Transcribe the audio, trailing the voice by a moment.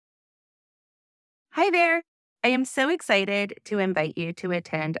Hi there. I am so excited to invite you to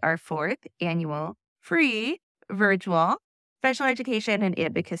attend our fourth annual free virtual special education and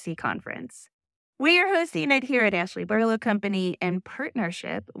advocacy conference. We are hosting it here at Ashley Barlow Company in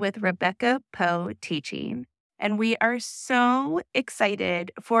partnership with Rebecca Poe Teaching. And we are so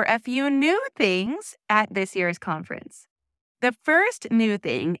excited for a few new things at this year's conference. The first new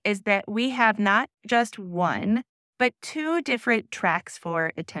thing is that we have not just one, but two different tracks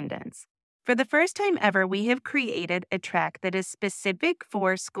for attendance. For the first time ever, we have created a track that is specific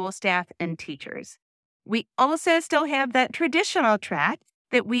for school staff and teachers. We also still have that traditional track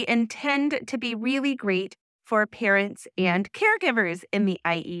that we intend to be really great for parents and caregivers in the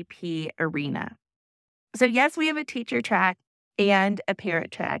IEP arena. So, yes, we have a teacher track and a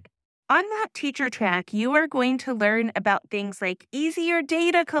parent track. On that teacher track, you are going to learn about things like easier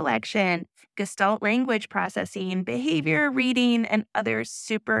data collection, Gestalt language processing, behavior reading, and other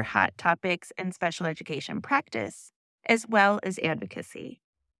super hot topics in special education practice, as well as advocacy.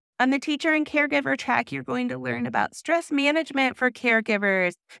 On the teacher and caregiver track, you're going to learn about stress management for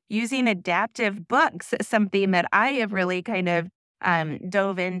caregivers, using adaptive books, something that I have really kind of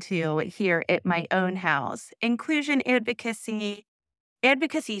dove into here at my own house, inclusion advocacy,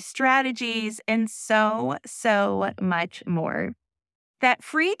 advocacy strategies, and so much more. That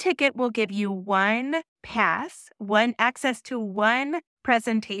free ticket will give you one access to one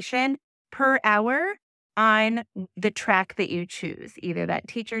presentation per hour on the track that you choose, either that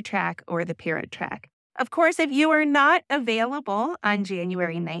teacher track or the parent track. Of course, if you are not available on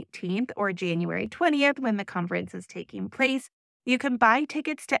January 19th or January 20th when the conference is taking place, you can buy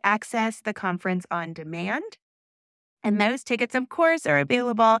tickets to access the conference on demand. And those tickets, of course, are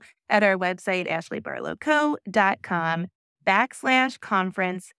available at our website,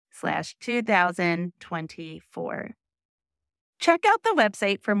 ashleybarlowco.com/conference/2024. Check out the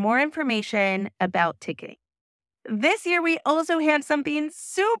website for more information about ticketing. This year, we also have something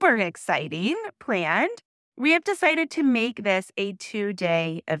super exciting planned. We have decided to make this a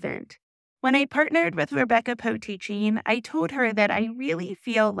 2-day event. When I partnered with Rebecca Poe Teaching, I told her that I really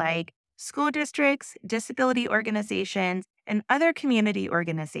feel like school districts, disability organizations, and other community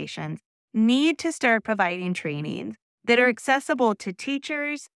organizations need to start providing trainings that are accessible to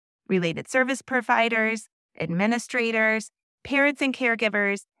teachers, related service providers, administrators, parents and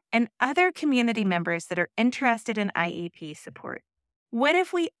caregivers, and other community members that are interested in IEP support. What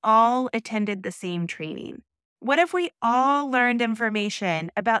if we all attended the same training? What if we all learned information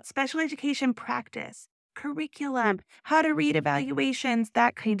about special education practice, curriculum, how to read evaluations,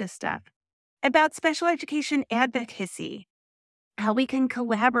 that kind of stuff? About special education advocacy, how we can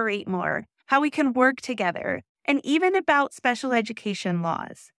collaborate more, how we can work together, and even about special education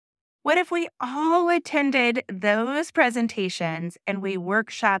laws. What if we all attended those presentations and we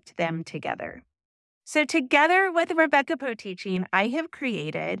workshopped them together? So together with Rebecca Poe Teaching, I have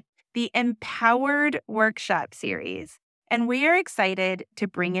created the Empowered Workshop Series, and we are excited to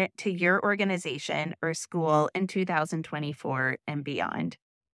bring it to your organization or school in 2024 and beyond.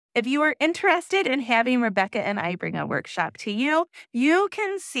 If you are interested in having Rebecca and I bring a workshop to you, you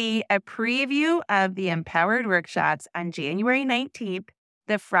can see a preview of the Empowered Workshops on January 19th,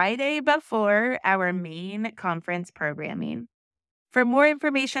 the Friday before our main conference programming. For more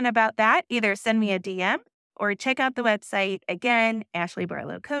information about that, either send me a DM or check out the website, again,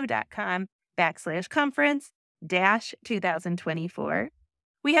 ashleybarlowco.com/conference-2024.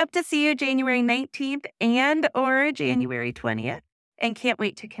 We hope to see you January 19th and or January 20th, and can't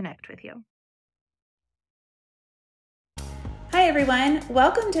wait to connect with you. Hi, everyone.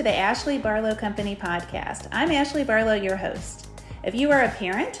 Welcome to the Ashley Barlow Company podcast. I'm Ashley Barlow, your host. If you are a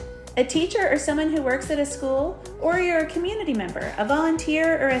parent, a teacher, or someone who works at a school, or you're a community member, a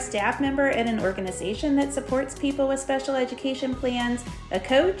volunteer, or a staff member at an organization that supports people with special education plans, a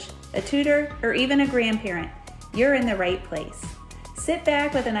coach, a tutor, or even a grandparent, you're in the right place. Sit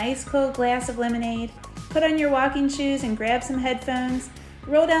back with an ice cold glass of lemonade, put on your walking shoes and grab some headphones,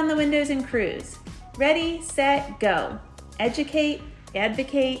 roll down the windows and cruise. Ready, set, go. Educate,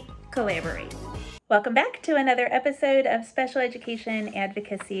 advocate, collaborate. Welcome back to another episode of Special Education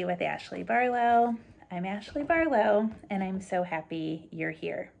Advocacy with Ashley Barlow. I'm Ashley Barlow, and I'm so happy you're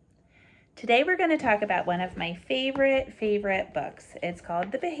here. Today we're going to talk about one of my favorite books. It's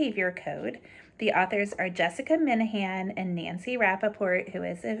called The Behavior Code. The authors are Jessica Minahan and Nancy Rappaport, who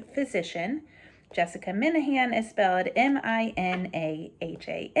is a physician. Jessica Minahan is spelled Minahan,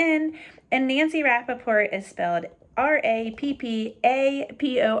 and Nancy Rappaport is spelled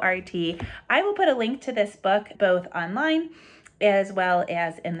Rappaport. I will put a link to this book both online as well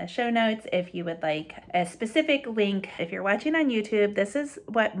as in the show notes if you would like a specific link. If you're watching on YouTube, this is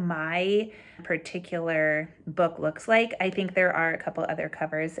what my particular book looks like. I think there are a couple other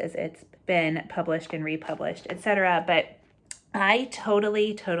covers as it's been published and republished, etc. But I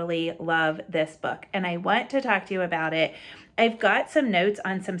totally love this book, and I want to talk to you about it. I've got some notes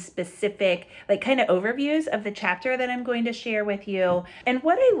on some specific, like, kind of overviews of the chapter that I'm going to share with you. And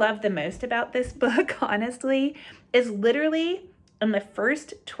what I love the most about this book, honestly, is literally in the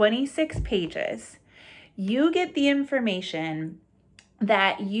first 26 pages, you get the information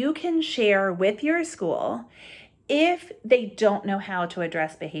that you can share with your school if they don't know how to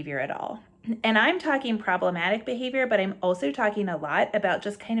address behavior at all. And I'm talking problematic behavior, but I'm also talking a lot about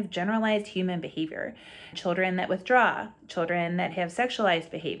just kind of generalized human behavior. Children that withdraw, children that have sexualized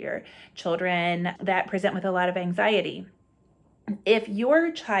behavior, children that present with a lot of anxiety. If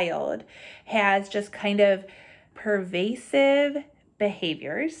your child has just kind of pervasive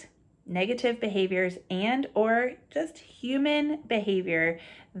behaviors, negative behaviors, and or just human behavior,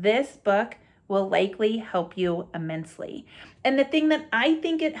 this book will likely help you immensely. And the thing that I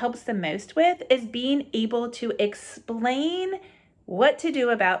think it helps the most with is being able to explain what to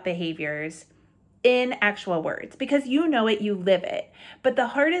do about behaviors in actual words, because you know it, you live it. But the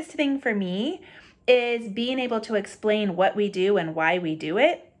hardest thing for me is being able to explain what we do and why we do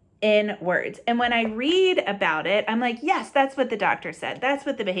it in words. And when I read about it, I'm like, yes, that's what the doctor said. That's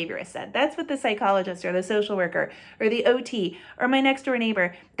what the behaviorist said. That's what the psychologist or the social worker or the OT or my next door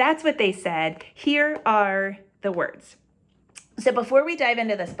neighbor, that's what they said. Here are the words. So before we dive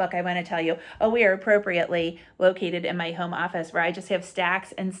into this book, I want to tell you, we are appropriately located in my home office where I just have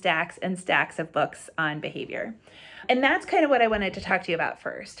stacks and stacks and stacks of books on behavior. And that's kind of what I wanted to talk to you about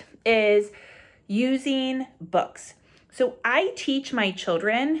first, is using books. So I teach my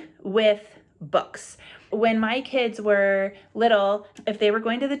children with books. When my kids were little, if they were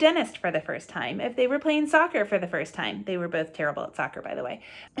going to the dentist for the first time, if they were playing soccer for the first time, they were both terrible at soccer, by the way.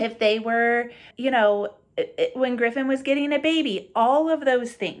 If they were, when Griffin was getting a baby, all of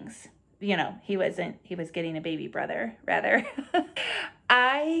those things, he was getting a baby brother, rather.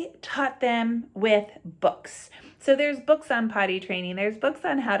 I taught them with books. So there's books on potty training. There's books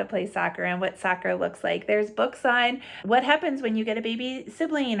on how to play soccer and what soccer looks like. There's books on what happens when you get a baby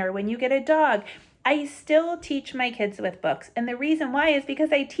sibling or when you get a dog. I still teach my kids with books. And the reason why is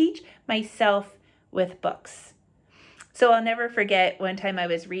because I teach myself with books. So I'll never forget one time I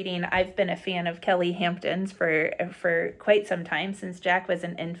was reading, I've been a fan of Kelly Hampton's for quite some time, since Jack was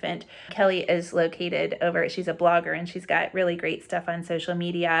an infant. Kelly is located she's a blogger, and she's got really great stuff on social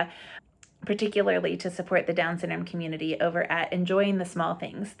media, particularly to support the Down syndrome community over at Enjoying the Small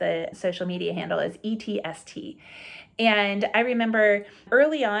Things. The social media handle is ETST. And I remember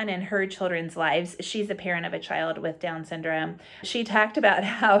early on in her children's lives, she's a parent of a child with Down syndrome. She talked about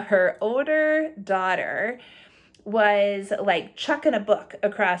how her older daughter was like chucking a book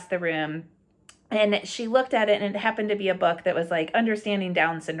across the room. And she looked at it, and it happened to be a book that was like Understanding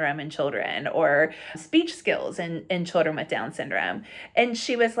Down Syndrome in Children, or Speech Skills in Children with Down Syndrome. And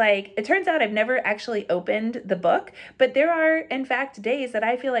she was like, it turns out I've never actually opened the book, but there are, in fact, days that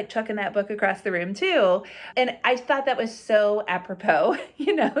I feel like chucking that book across the room too. And I thought that was so apropos,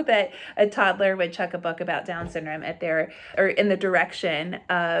 that a toddler would chuck a book about Down syndrome in the direction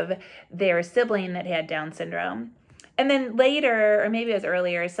of their sibling that had Down syndrome. And then later, or maybe it was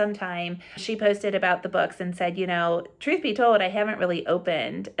earlier, sometime, she posted about the books and said, truth be told, I haven't really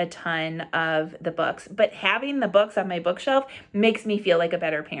opened a ton of the books, but having the books on my bookshelf makes me feel like a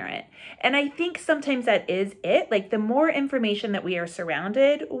better parent. And I think sometimes that is it. Like, the more information that we are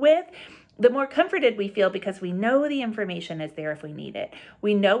surrounded with, the more comforted we feel, because we know the information is there if we need it.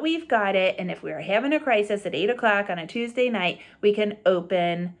 We know we've got it. And if we're having a crisis at 8:00 on a Tuesday night, we can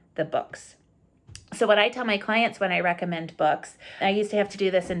open the books. So what I tell my clients when I recommend books, I used to have to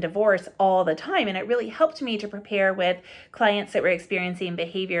do this in divorce all the time, and it really helped me to prepare with clients that were experiencing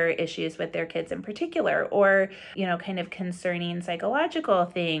behavior issues with their kids in particular, or, kind of concerning psychological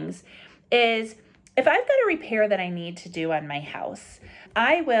things, is if I've got a repair that I need to do on my house,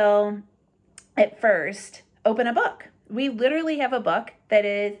 I will at first open a book. We literally have a book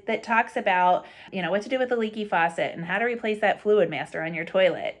that talks about, what to do with a leaky faucet, and how to replace that fluid master on your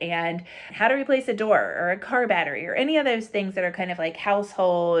toilet, and how to replace a door or a car battery, or any of those things that are kind of like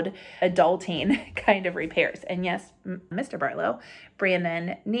household adulting kind of repairs. And yes, Mr. Barlow,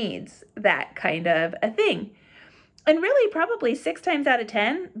 Brandon needs that kind of a thing. And really, probably 6 times out of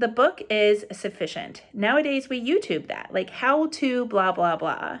 10, the book is sufficient. Nowadays, we YouTube that, like how to blah, blah,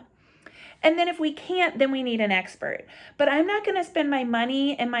 blah. And then if we can't, then we need an expert. But I'm not going to spend my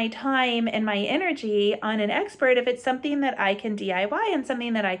money and my time and my energy on an expert if it's something that I can DIY and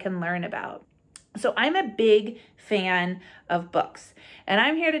something that I can learn about. So I'm a big fan of books. And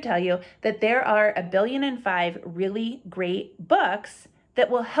I'm here to tell you that there are 1.5 billion really great books that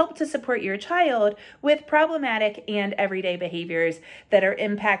will help to support your child with problematic and everyday behaviors that are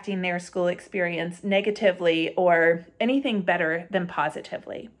impacting their school experience negatively or anything better than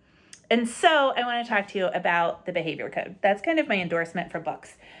positively. And so I want to talk to you about the Behavior Code. That's kind of my endorsement for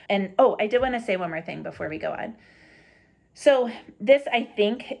books. And I did want to say one more thing before we go on. So this, I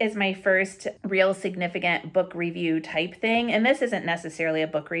think, is my first real significant book review type thing. And this isn't necessarily a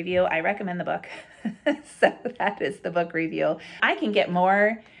book review. I recommend the book. So that is the book review. I can get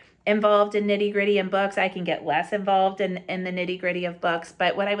more involved in nitty gritty in books. I can get less involved in the nitty gritty of books.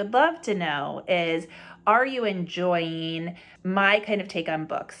 But what I would love to know is, are you enjoying my kind of take on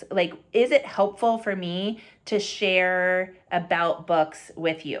books? Like, is it helpful for me to share about books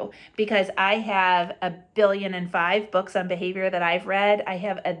with you? Because I have 1.5 billion books on behavior that I've read. I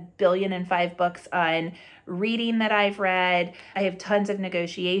have 1.5 billion books on reading that I've read. I have tons of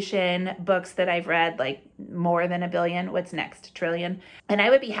negotiation books that I've read, like more than 1 billion. What's next? Trillion. And I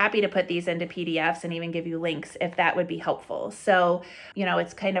would be happy to put these into PDFs and even give you links if that would be helpful. So,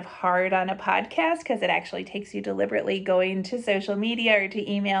 it's kind of hard on a podcast because it actually takes you deliberately going to social media or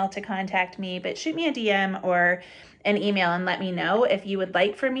to email to contact me, but shoot me a DM or an email and let me know if you would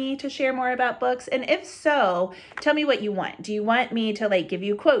like for me to share more about books. And if so, tell me what you want. Do you want me to give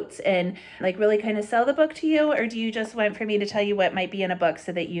you quotes and really kind of sell the book to you? Or do you just want for me to tell you what might be in a book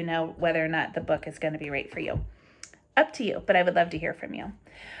so that you know whether or not the book is going to be right for you? Up to you, but I would love to hear from you.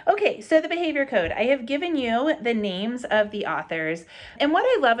 Okay, so the Behavior Code. I have given you the names of the authors. And what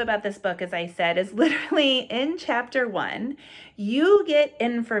I love about this book, as I said, is literally in chapter 1, you get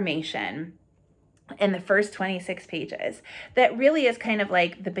information in the first 26 pages that really is kind of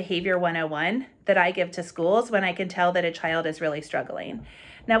like the Behavior 101 that I give to schools when I can tell that a child is really struggling.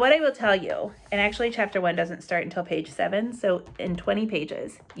 Now, what I will tell you, and actually chapter 1 doesn't start until page 7, so in 20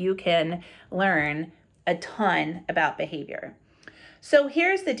 pages, you can learn a ton about behavior. So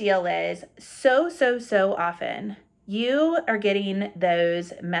here's the deal is, so often you are getting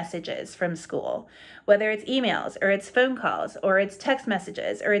those messages from school, whether it's emails or it's phone calls or it's text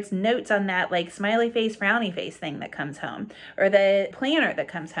messages or it's notes on that smiley face, frowny face thing that comes home, or the planner that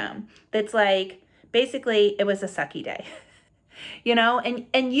comes home. That's basically it was a sucky day,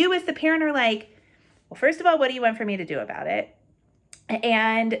 and you as the parent are like, well, first of all, what do you want for me to do about it?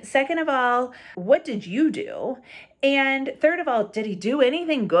 And second of all, what did you do? And third of all, did he do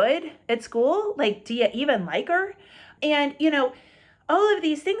anything good at school? Do you even like her? And, all of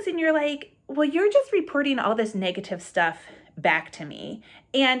these things. And you're like, well, you're just reporting all this negative stuff back to me.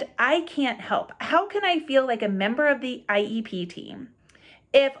 And I can't help. How can I feel like a member of the IEP team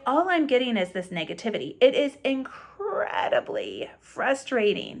if all I'm getting is this negativity? It is incredibly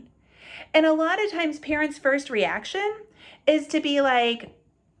frustrating. And a lot of times parents' first reaction is to be like,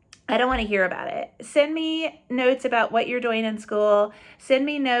 I don't want to hear about it. Send me notes about what you're doing in school. Send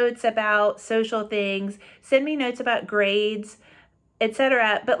me notes about social things. Send me notes about grades,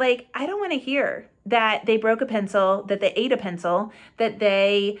 etc. But I don't want to hear that they broke a pencil, that they ate a pencil, that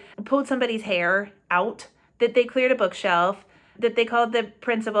they pulled somebody's hair out, that they cleared a bookshelf, that they called the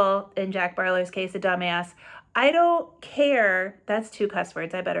principal, in Jack Barlow's case, a dumbass. I don't care. That's 2 cuss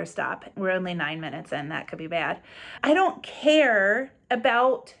words. I better stop. We're only 9 minutes in. That could be bad. I don't care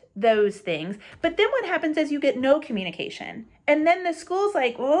about those things. But then what happens is you get no communication. And then the school's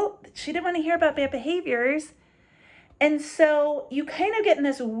like, well, she didn't want to hear about bad behaviors. And so you kind of get in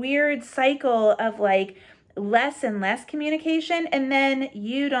this weird cycle of less and less communication. And then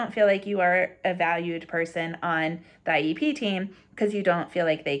you don't feel like you are a valued person on the IEP team because you don't feel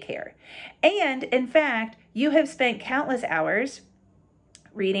like they care. And in fact, you have spent countless hours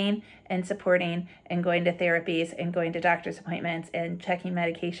reading and supporting and going to therapies and going to doctor's appointments and checking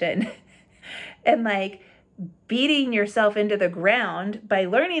medication and beating yourself into the ground by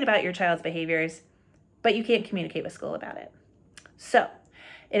learning about your child's behaviors, but you can't communicate with school about it. So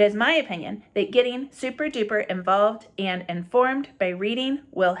it is my opinion that getting super duper involved and informed by reading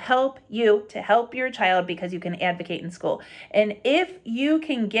will help you to help your child because you can advocate in school. And if you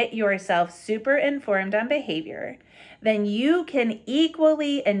can get yourself super informed on behavior, then you can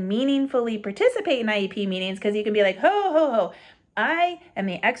equally and meaningfully participate in IEP meetings because you can be like, ho, I am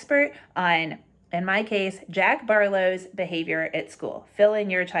the expert on, in my case, Jack Barlow's behavior at school. Fill in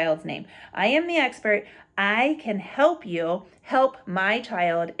your child's name. I am the expert. I can help you help my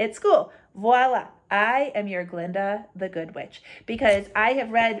child at school. Voila. I am your Glinda the Good Witch because I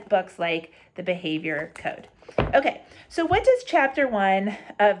have read books like The Behavior Code. Okay, so what does chapter 1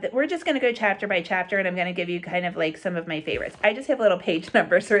 of we're just going to go chapter by chapter, and I'm going to give you kind of like some of my favorites. I just have little page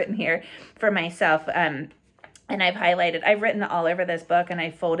numbers written here for myself, and I've highlighted. I've written all over this book, and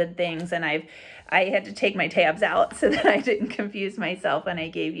I folded things, and I had to take my tabs out so that I didn't confuse myself when I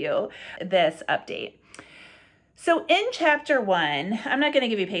gave you this update. So in chapter 1, I'm not going to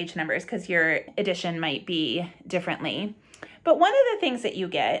give you page numbers because your edition might be differently, but one of the things that you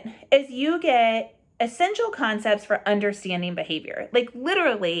get is you get essential concepts for understanding behavior. Like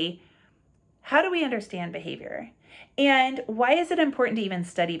literally, how do we understand behavior? And why is it important to even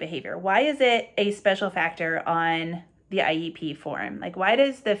study behavior? Why is it a special factor on the IEP form? Like, why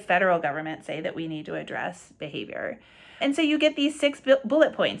does the federal government say that we need to address behavior? And so you get these 6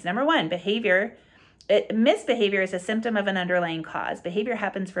 bullet points. Number 1, misbehavior is a symptom of an underlying cause. Behavior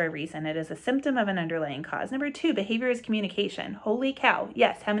happens for a reason. It is a symptom of an underlying cause. Number 2, behavior is communication. Holy cow.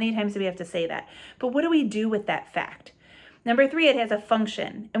 Yes, how many times do we have to say that? But what do we do with that fact? Number 3, it has a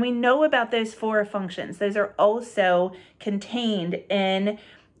function. And we know about those 4 functions. Those are also contained in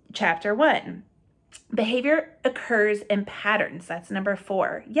chapter 1. Behavior occurs in patterns. That's number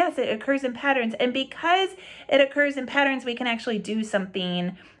 4. Yes, it occurs in patterns. And because it occurs in patterns, we can actually do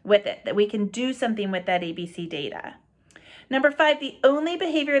something with it, that we can do something with that ABC data. Number 5, the only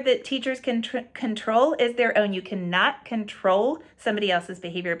behavior that teachers can control is their own. You cannot control somebody else's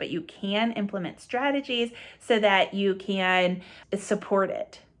behavior, but you can implement strategies so that you can support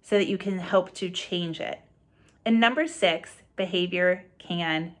it, so that you can help to change it. And number 6, behavior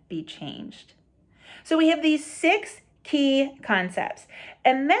can be changed. So we have these 6 key concepts.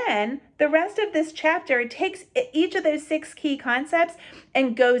 And then the rest of this chapter takes each of those 6 key concepts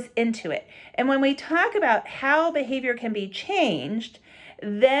and goes into it. And when we talk about how behavior can be changed,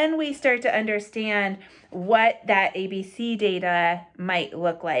 then we start to understand what that ABC data might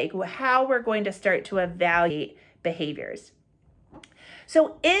look like, how we're going to start to evaluate behaviors.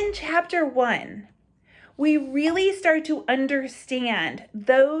 So in chapter 1, we really start to understand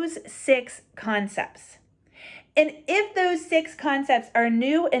those 6 concepts. And if those 6 concepts are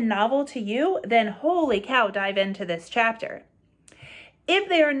new and novel to you, then holy cow, dive into this chapter. If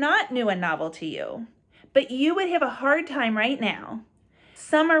they are not new and novel to you, but you would have a hard time right now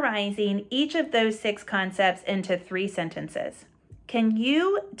summarizing each of those 6 concepts into 3 sentences, can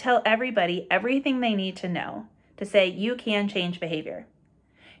you tell everybody everything they need to know to say you can change behavior?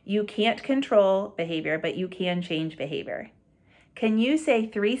 You can't control behavior, but you can change behavior. Can you say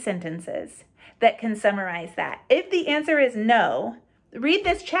 3 sentences that can summarize that? If the answer is no, read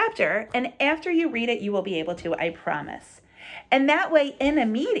this chapter, and after you read it, you will be able to, I promise. And that way, in a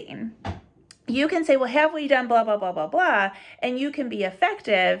meeting, you can say, well, have we done blah, blah, blah, blah, blah, and you can be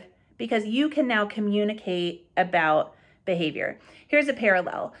effective because you can now communicate about behavior. Here's a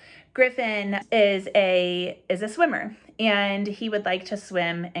parallel. Griffin is a swimmer, and he would like to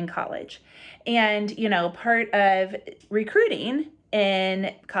swim in college. And, part of recruiting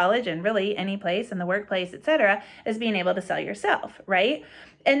in college and really any place in the workplace, etc., is being able to sell yourself, right?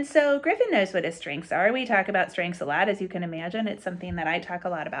 And so Griffin knows what his strengths are. We talk about strengths a lot, as you can imagine. It's something that I talk a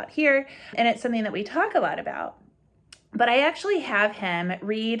lot about here, and it's something that we talk a lot about. But I actually have him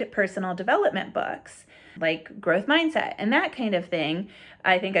read personal development books like Growth Mindset and that kind of thing.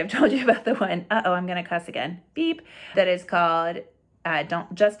 I think I've told you about the one, I'm going to cuss again, beep, that is called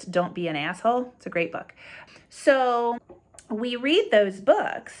Don't Be an Asshole. It's a great book. So we read those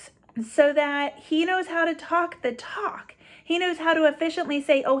books so that he knows how to talk the talk. He knows how to efficiently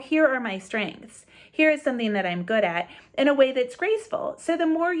say, here are my strengths. Here is something that I'm good at in a way that's graceful. So the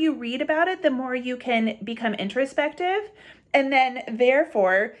more you read about it, the more you can become introspective and then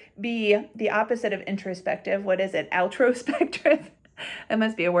therefore be the opposite of introspective. What is it? Outrospective? That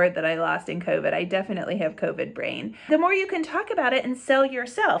must be a word that I lost in COVID. I definitely have COVID brain. The more you can talk about it and sell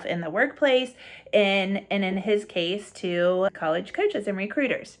yourself in the workplace, and in his case to college coaches and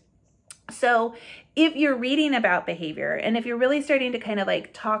recruiters. So if you're reading about behavior and if you're really starting to kind of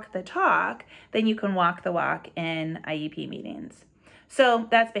like talk the talk, then you can walk the walk in IEP meetings. So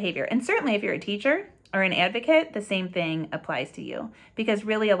that's behavior. And certainly if you're a teacher or an advocate, the same thing applies to you because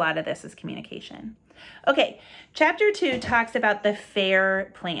really a lot of this is communication. Okay, chapter 2 talks about the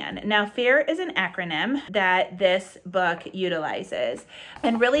FAIR plan. Now, FAIR is an acronym that this book utilizes.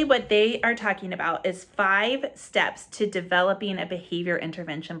 And really what they are talking about is 5 steps to developing a behavior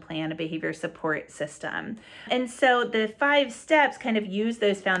intervention plan, a behavior support system. And so the 5 steps kind of use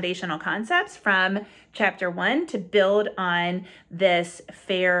those foundational concepts from chapter 1 to build on this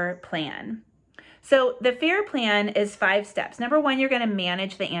FAIR plan. So the FAIR plan is 5 steps. Number 1, you're going to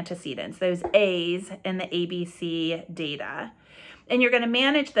manage the antecedents, those A's in the ABC data. And you're going to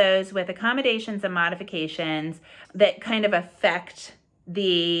manage those with accommodations and modifications that kind of affect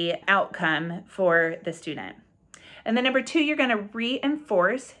the outcome for the student. And then number 2, you're going to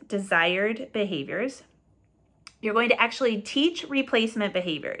reinforce desired behaviors. You're going to actually teach replacement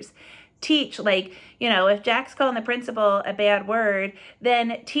behaviors. Teach, like, if Jack's calling the principal a bad word,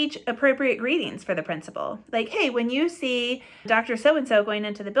 then teach appropriate greetings for the principal. Like, hey, when you see Dr. So-and-so going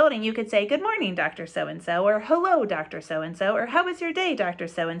into the building, you could say, good morning, Dr. So-and-so, or hello, Dr. So-and-so, or how was your day, Dr.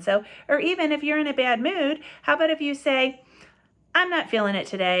 So-and-so? Or even if you're in a bad mood, how about if you say, I'm not feeling it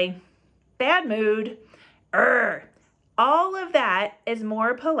today, bad mood, All of that is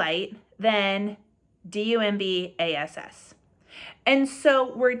more polite than DUMBASS. And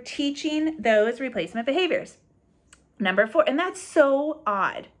so we're teaching those replacement behaviors. Number 4, and that's so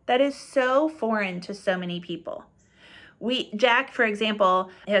odd. That is so foreign to so many people. Jack, for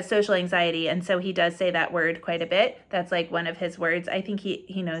example, has social anxiety, and so he does say that word quite a bit. That's like one of his words. I think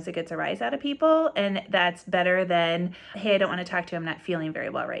he knows it gets a rise out of people, and that's better than, hey, I don't want to talk to you, I'm not feeling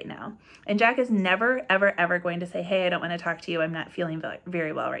very well right now. And Jack is never, ever, ever going to say, hey, I don't want to talk to you, I'm not feeling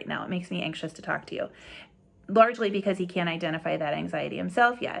very well right now. It makes me anxious to talk to you. Largely because he can't identify that anxiety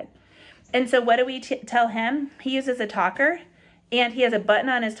himself yet. And so what do we tell him? He uses a talker, and he has a button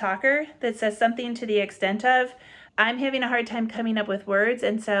on his talker that says something to the extent of, I'm having a hard time coming up with words,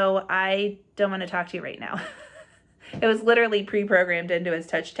 and so I don't want to talk to you right now. It was literally pre-programmed into his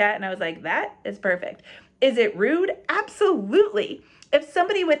touch chat, and I was like, that is perfect. Is it rude? Absolutely. If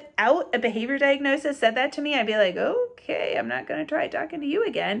somebody without a behavior diagnosis said that to me, I'd be like, okay, I'm not going to try talking to you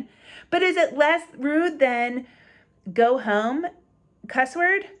again. But is it less rude than go home cuss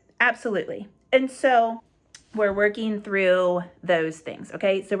word? Absolutely. And so we're working through those things,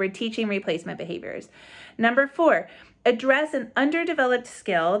 okay? So we're teaching replacement behaviors. Number 4, address an underdeveloped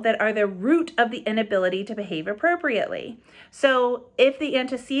skill that are the root of the inability to behave appropriately. So if the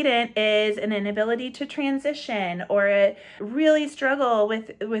antecedent is an inability to transition or a really struggle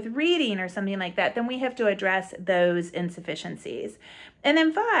with reading or something like that, then we have to address those insufficiencies. And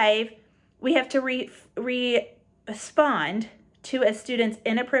then 5, we have to respond to a student's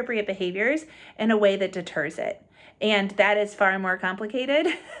inappropriate behaviors in a way that deters it. And that is far more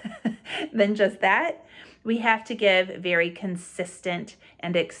complicated than just that. We have to give very consistent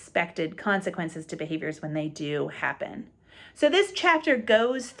and expected consequences to behaviors when they do happen. So this chapter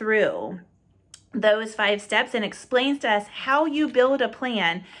goes through those 5 steps and explains to us how you build a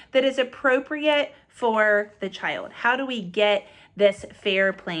plan that is appropriate for the child. How do we get this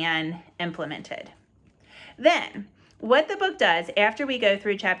FAIR plan implemented? Then, what the book does after we go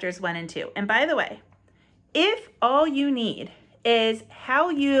through chapters 1 and 2, and by the way, if all you need is how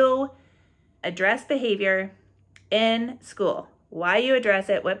you address behavior in school, why you address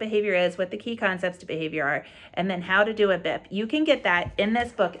it, what behavior is, what the key concepts to behavior are, and then how to do a BIP, you can get that in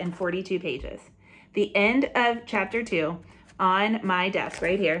this book in 42 pages. The end of chapter 2 on my desk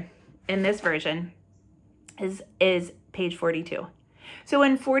right here in this version is page 42. So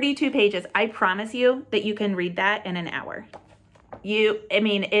in 42 pages, I promise you that you can read that in an hour.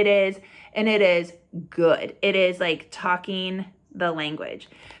 It is good. It is like talking the language.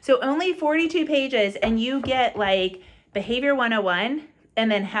 So only 42 pages, and you get like Behavior 101 and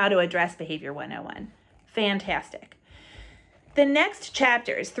then how to address Behavior 101. Fantastic. The next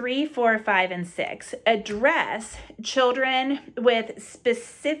chapters, 3, 4, 5, and 6, address children with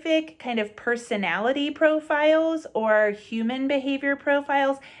specific kind of personality profiles or human behavior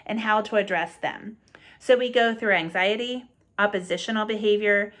profiles and how to address them. So we go through anxiety, oppositional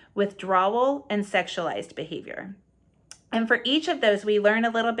behavior, withdrawal, and sexualized behavior. And for each of those, we learn a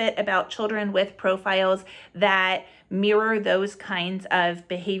little bit about children with profiles that mirror those kinds of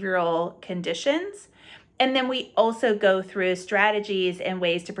behavioral conditions. And then we also go through strategies and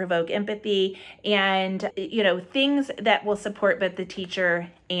ways to provoke empathy and, things that will support both the teacher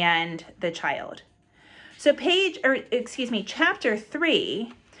and the child. So chapter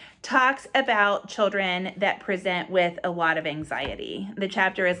 3 talks about children that present with a lot of anxiety. The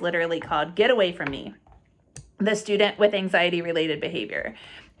chapter is literally called Get Away From Me, the student with anxiety-related behavior.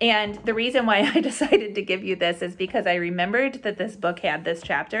 And the reason why I decided to give you this is because I remembered that this book had this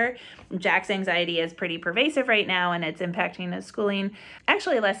chapter. Jack's anxiety is pretty pervasive right now, and it's impacting his schooling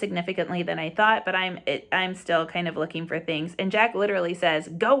actually less significantly than I thought, but I'm still kind of looking for things. And Jack literally says,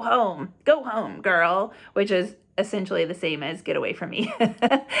 go home, girl, which is essentially the same as get away from me.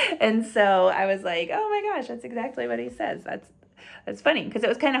 And so I was like, oh my gosh, that's exactly what he says. That's funny, because it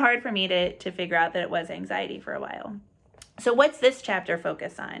was kind of hard for me to figure out that it was anxiety for a while. So what's this chapter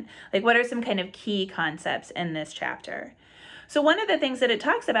focus on? Like, what are some kind of key concepts in this chapter? So one of the things that it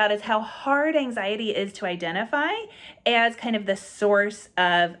talks about is how hard anxiety is to identify as kind of the source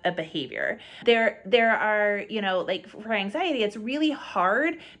of a behavior. There are, like for anxiety, it's really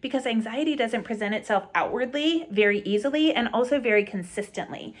hard because anxiety doesn't present itself outwardly very easily and also very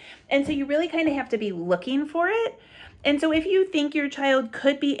consistently. And so you really kind of have to be looking for it. And so if you think your child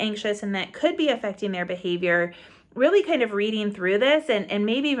could be anxious and that could be affecting their behavior, really kind of reading through this and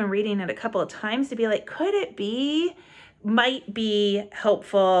maybe even reading it a couple of times to be like, could it be, might be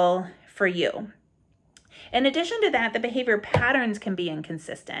helpful for you. In addition to that, the behavior patterns can be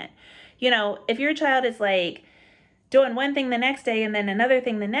inconsistent. If your child is like doing one thing the next day and then another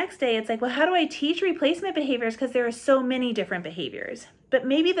thing the next day, it's like, well, how do I teach replacement behaviors? Because there are so many different behaviors. But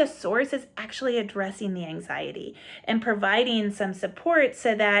maybe the source is actually addressing the anxiety and providing some support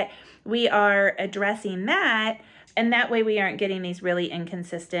so that we are addressing that. And that way we aren't getting these really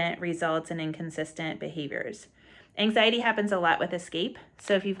inconsistent results and inconsistent behaviors. Anxiety happens a lot with escape.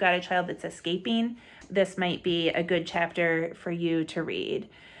 So if you've got a child that's escaping, this might be a good chapter for you to read.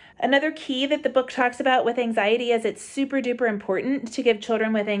 Another key that the book talks about with anxiety is it's super duper important to give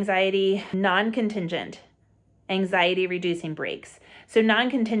children with anxiety non-contingent anxiety reducing breaks. So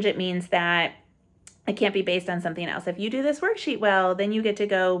non-contingent means that it can't be based on something else. If you do this worksheet well, then you get to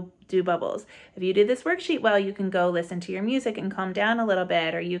go do bubbles. If you do this worksheet well, you can go listen to your music and calm down a little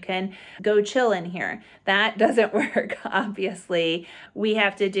bit, or you can go chill in here. That doesn't work, obviously. We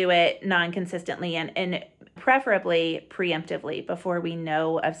have to do it non-consistently and preferably preemptively before we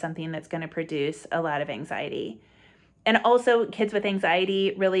know of something that's going to produce a lot of anxiety. And also, kids with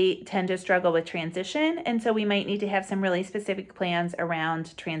anxiety really tend to struggle with transition, and so we might need to have some really specific plans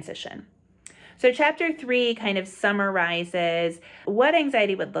around transition. So chapter 3 kind of summarizes what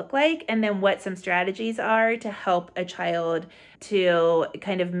anxiety would look like and then what some strategies are to help a child to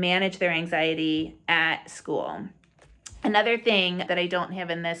kind of manage their anxiety at school. Another thing that I don't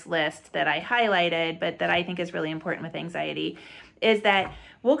have in this list that I highlighted, but that I think is really important with anxiety, is that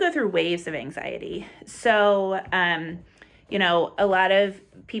we'll go through waves of anxiety. So, a lot of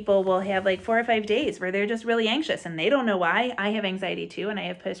people will have like 4 or 5 days where they're just really anxious and they don't know why. I have anxiety too, and I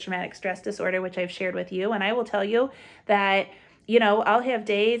have post-traumatic stress disorder, which I've shared with you. And I will tell you that, I'll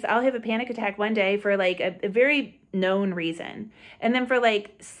have a panic attack one day for like a very known reason. And then for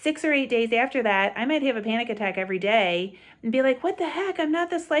like 6 or 8 days after that, I might have a panic attack every day and be like, what the heck? I'm not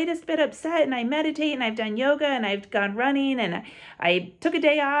the slightest bit upset. And I meditate and I've done yoga and I've gone running and I took a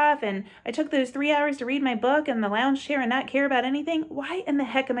day off and I took those 3 hours to read my book in the lounge chair and not care about anything. Why in the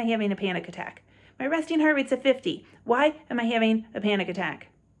heck am I having a panic attack? My resting heart rate's at 50. Why am I having a panic attack?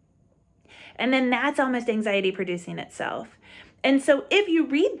 And then that's almost anxiety producing itself. And so if you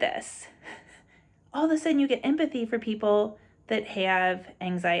read this, all of a sudden you get empathy for people that have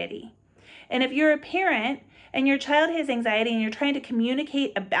anxiety. And if you're a parent and your child has anxiety and you're trying to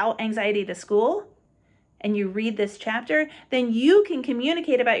communicate about anxiety to school and you read this chapter, then you can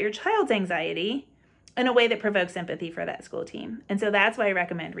communicate about your child's anxiety in a way that provokes empathy for that school team. And so that's why I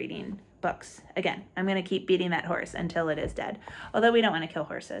recommend reading books. Again, I'm going to keep beating that horse until it is dead, although we don't want to kill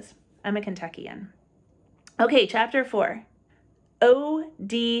horses. I'm a Kentuckian. Okay, chapter 4.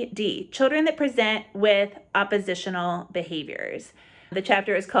 ODD, children that present with oppositional behaviors. The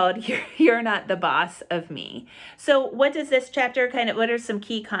chapter is called You're Not the Boss of Me. So what does this chapter what are some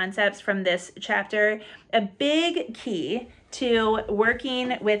key concepts from this chapter? A big key to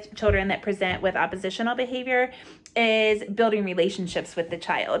working with children that present with oppositional behavior is building relationships with the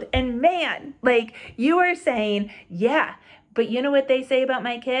child. And man, you are saying, yeah, but you know what they say about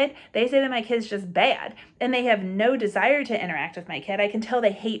my kid? They say that my kid's just bad and they have no desire to interact with my kid. I can tell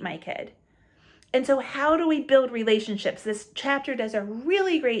they hate my kid. And so how do we build relationships? This chapter does a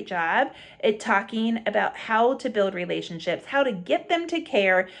really great job at talking about how to build relationships, how to get them to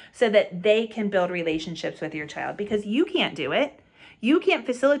care so that they can build relationships with your child, because you can't do it. You can't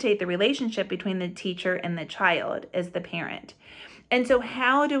facilitate the relationship between the teacher and the child as the parent. And so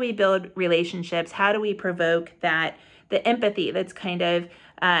how do we build relationships? How do we provoke the empathy that's kind of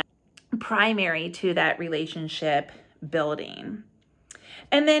primary to that relationship building?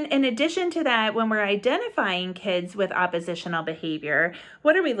 And then in addition to that, when we're identifying kids with oppositional behavior,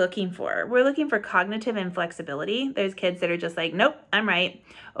 what are we looking for? We're looking for cognitive inflexibility. There's kids that are just like, nope, I'm right.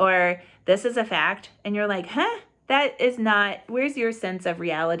 Or this is a fact. And you're like, huh? That is not, where's your sense of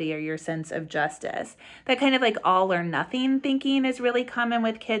reality or your sense of justice? That kind of all or nothing thinking is really common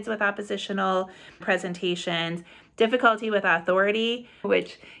with kids with oppositional presentations. Difficulty with authority,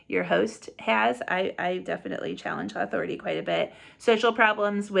 which your host has. I definitely challenge authority quite a bit. Social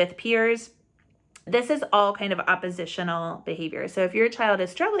problems with peers. this is all kind of oppositional behavior. So if your child is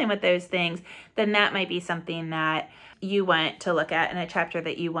struggling with those things, then that might be something that you want to look at in a chapter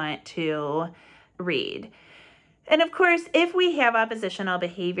that you want to read. And of course, if we have oppositional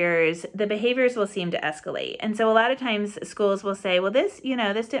behaviors, the behaviors will seem to escalate. And so a lot of times schools will say, well, this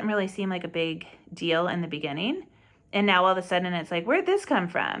didn't really seem like a big deal in the beginning. And now all of a sudden it's like, where'd this come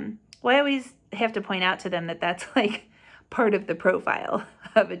from? Well, I always have to point out to them that that's like part of the profile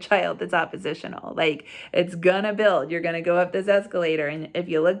of a child that's oppositional. Like, it's gonna build. You're gonna go up this escalator. And if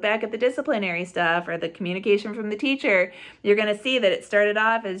you look back at the disciplinary stuff or the communication from the teacher, you're gonna see that it started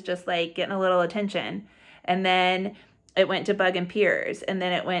off as just like getting a little attention. And then it went to bugging peers. And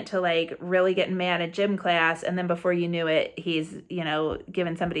then it went to like really getting mad at gym class. And then before you knew it, he's,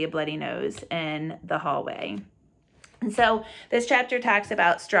 giving somebody a bloody nose in the hallway. And so this chapter talks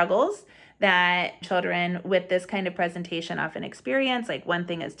about struggles that children with this kind of presentation often experience. Like, one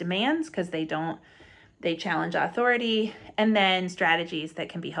thing is demands, because they challenge authority, and then strategies that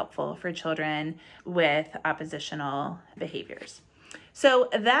can be helpful for children with oppositional behaviors. So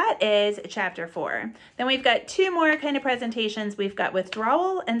that is chapter 4. Then we've got 2 more kind of presentations. We've got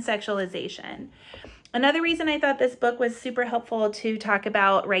withdrawal and sexualization. Another reason I thought this book was super helpful to talk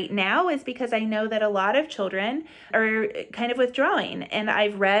about right now is because I know that a lot of children are kind of withdrawing. And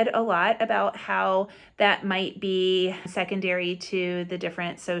I've read a lot about how that might be secondary to the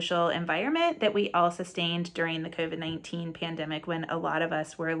different social environment that we all sustained during the COVID-19 pandemic, when a lot of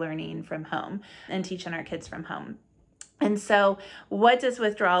us were learning from home and teaching our kids from home. And so what does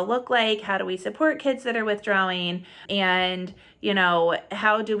withdrawal look like? How do we support kids that are withdrawing? And,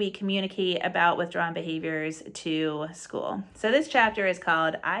 how do we communicate about withdrawing behaviors to school? So this chapter is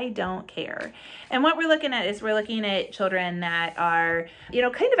called I Don't Care. And what we're looking at is we're looking at children that are,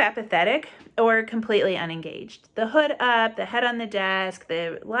 kind of apathetic or completely unengaged. The hood up, the head on the desk,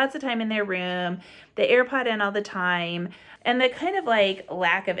 lots of time in their room, the AirPod in all the time, and the kind of like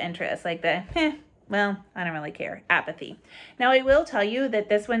lack of interest, like well, I don't really care. Apathy. Now, I will tell you that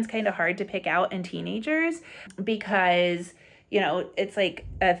this one's kind of hard to pick out in teenagers because, it's like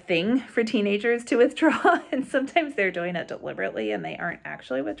a thing for teenagers to withdraw. And sometimes they're doing it deliberately and they aren't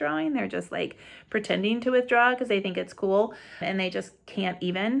actually withdrawing. They're just like pretending to withdraw because they think it's cool and they just can't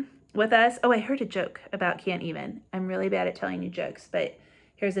even with us. Oh, I heard a joke about can't even. I'm really bad at telling you jokes, but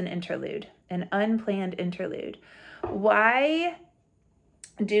here's an interlude, an unplanned interlude. Why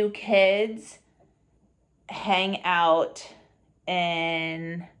do kids hang out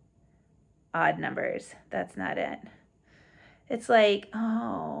in odd numbers? That's not it. It's like,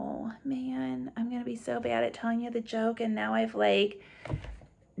 oh man, I'm gonna be so bad at telling you the joke, and now I've like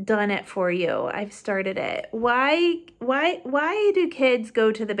done it for you. I've started it. Why do kids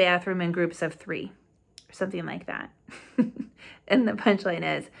go to the bathroom in groups of 3 or something like that? And the punchline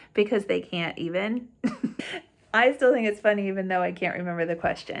is because they can't even. I still think it's funny, even though I can't remember the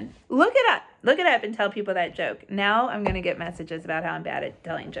question. Look it up and tell people that joke. Now I'm going to get messages about how I'm bad at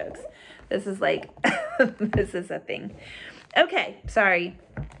telling jokes. This is like, this is a thing. Okay, sorry,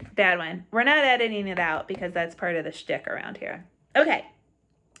 bad one. We're not editing it out because that's part of the shtick around here. Okay,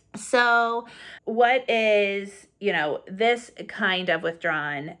 so what is, this kind of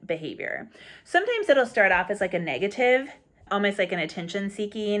withdrawn behavior? Sometimes it'll start off as like a negative, almost like an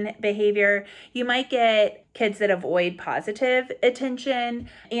attention-seeking behavior. You might get kids that avoid positive attention.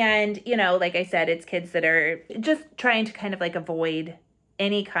 And, like I said, it's kids that are just trying to kind of like avoid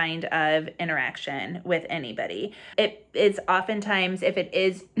any kind of interaction with anybody. It is oftentimes, if it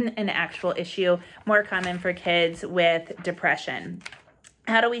is an actual issue, more common for kids with depression.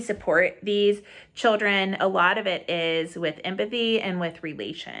 How do we support these children? A lot of it is with empathy and with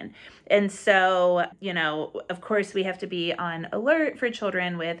relation. And so, of course, we have to be on alert for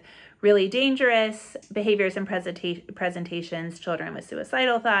children with really dangerous behaviors and presentations, children with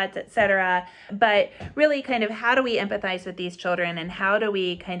suicidal thoughts, etc. But really kind of how do we empathize with these children and how do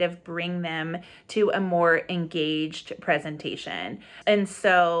we kind of bring them to a more engaged presentation? And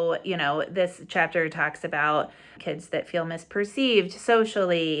so, this chapter talks about kids that feel misperceived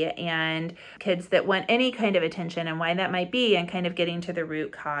socially and kids that want any kind of attention and why that might be, and kind of getting to the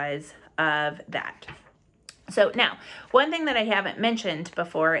root cause of that. So now, one thing that I haven't mentioned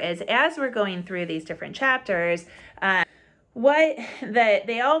before is as we're going through these different chapters,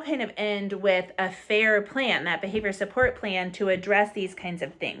 they all kind of end with a FAIR plan, that behavior support plan to address these kinds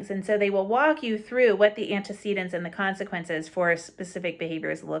of things. And so they will walk you through what the antecedents and the consequences for specific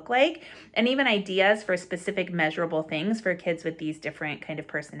behaviors look like, and even ideas for specific measurable things for kids with these different kind of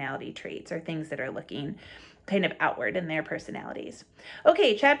personality traits or things that are looking kind of outward in their personalities.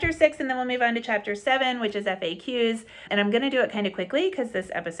 Okay, chapter 6, and then we'll move on to chapter 7, which is FAQs. And I'm going to do it kind of quickly because this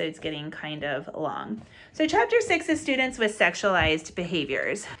episode's getting kind of long. So chapter 6 is students with sexualized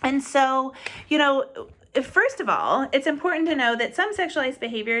behaviors. And so, first of all, it's important to know that some sexualized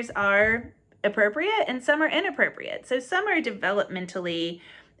behaviors are appropriate and some are inappropriate. So some are developmentally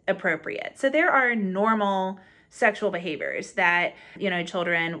appropriate. So there are normal sexual behaviors that,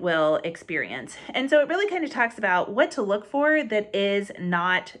 children will experience. And so it really kind of talks about what to look for that is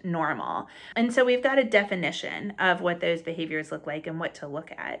not normal. And so we've got a definition of what those behaviors look like and what to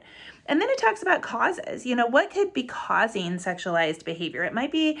look at. And then it talks about causes. What could be causing sexualized behavior? It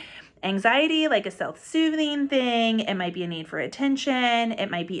might be anxiety, like a self-soothing thing. It might be a need for attention.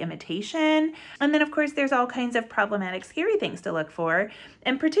 It might be imitation. And then, of course, there's all kinds of problematic, scary things to look for,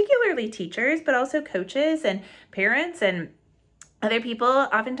 and particularly teachers, but also coaches and parents and other people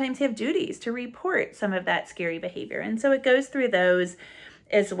oftentimes have duties to report some of that scary behavior. And so it goes through those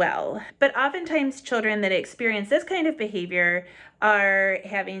as well. But oftentimes children that experience this kind of behavior are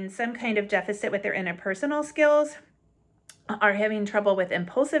having some kind of deficit with their interpersonal skills, are having trouble with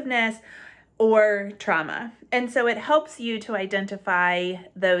impulsiveness or trauma. And so it helps you to identify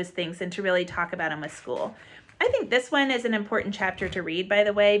those things and to really talk about them with school. I think this one is an important chapter to read, by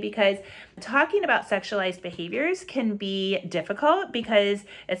the way, because talking about sexualized behaviors can be difficult because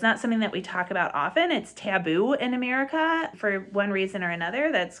it's not something that we talk about often. It's taboo in America for one reason or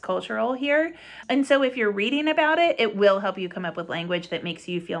another. That's cultural here. And so if you're reading about it, it will help you come up with language that makes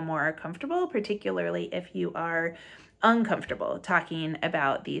you feel more comfortable, particularly if you are uncomfortable talking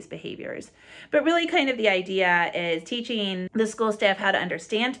about these behaviors. But really kind of the idea is teaching the school staff how to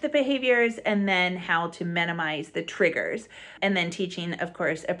understand the behaviors and then how to minimize the triggers, and then teaching, of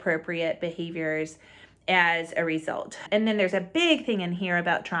course, appropriate behaviors as a result. And then there's a big thing in here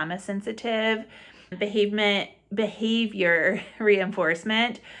about trauma sensitive behavior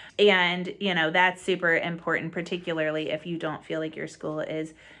reinforcement. And, that's super important, particularly if you don't feel like your school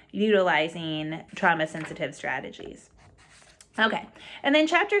is utilizing trauma sensitive strategies. Okay, and then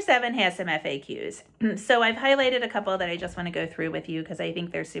chapter 7 has some FAQs. So I've highlighted a couple that I just want to go through with you because I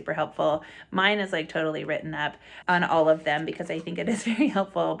think they're super helpful. Mine is totally written up on all of them because I think it is very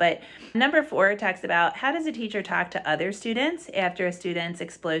helpful. But number 4 talks about how does a teacher talk to other students after a student's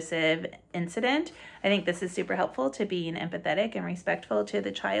explosive incident. I think this is super helpful to being empathetic and respectful to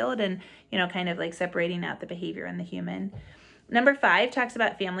the child and, kind of separating out the behavior and the human. Number 5 talks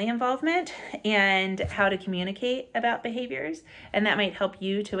about family involvement and how to communicate about behaviors. And that might help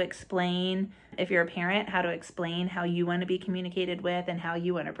you to explain, if you're a parent, how to explain how you want to be communicated with and how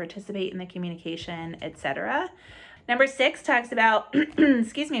you want to participate in the communication, etc. Number 6 talks about,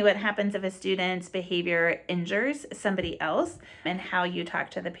 what happens if a student's behavior injures somebody else and how you talk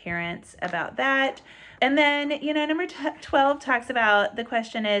to the parents about that. And then, number 12 talks about the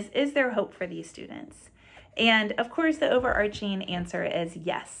question is there hope for these students? And of course, the overarching answer is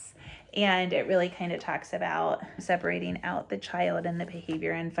yes. And it really kind of talks about separating out the child and the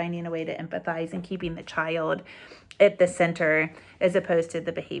behavior and finding a way to empathize and keeping the child at the center as opposed to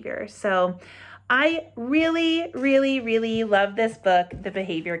the behavior. So I really, really, really love this book, The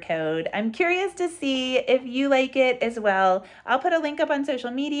Behavior Code. I'm curious to see if you like it as well. I'll put a link up on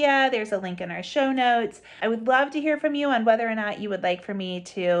social media. There's a link in our show notes. I would love to hear from you on whether or not you would like for me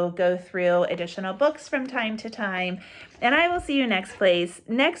to go through additional books from time to time. And I will see you next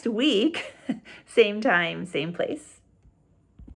week, same time, same place.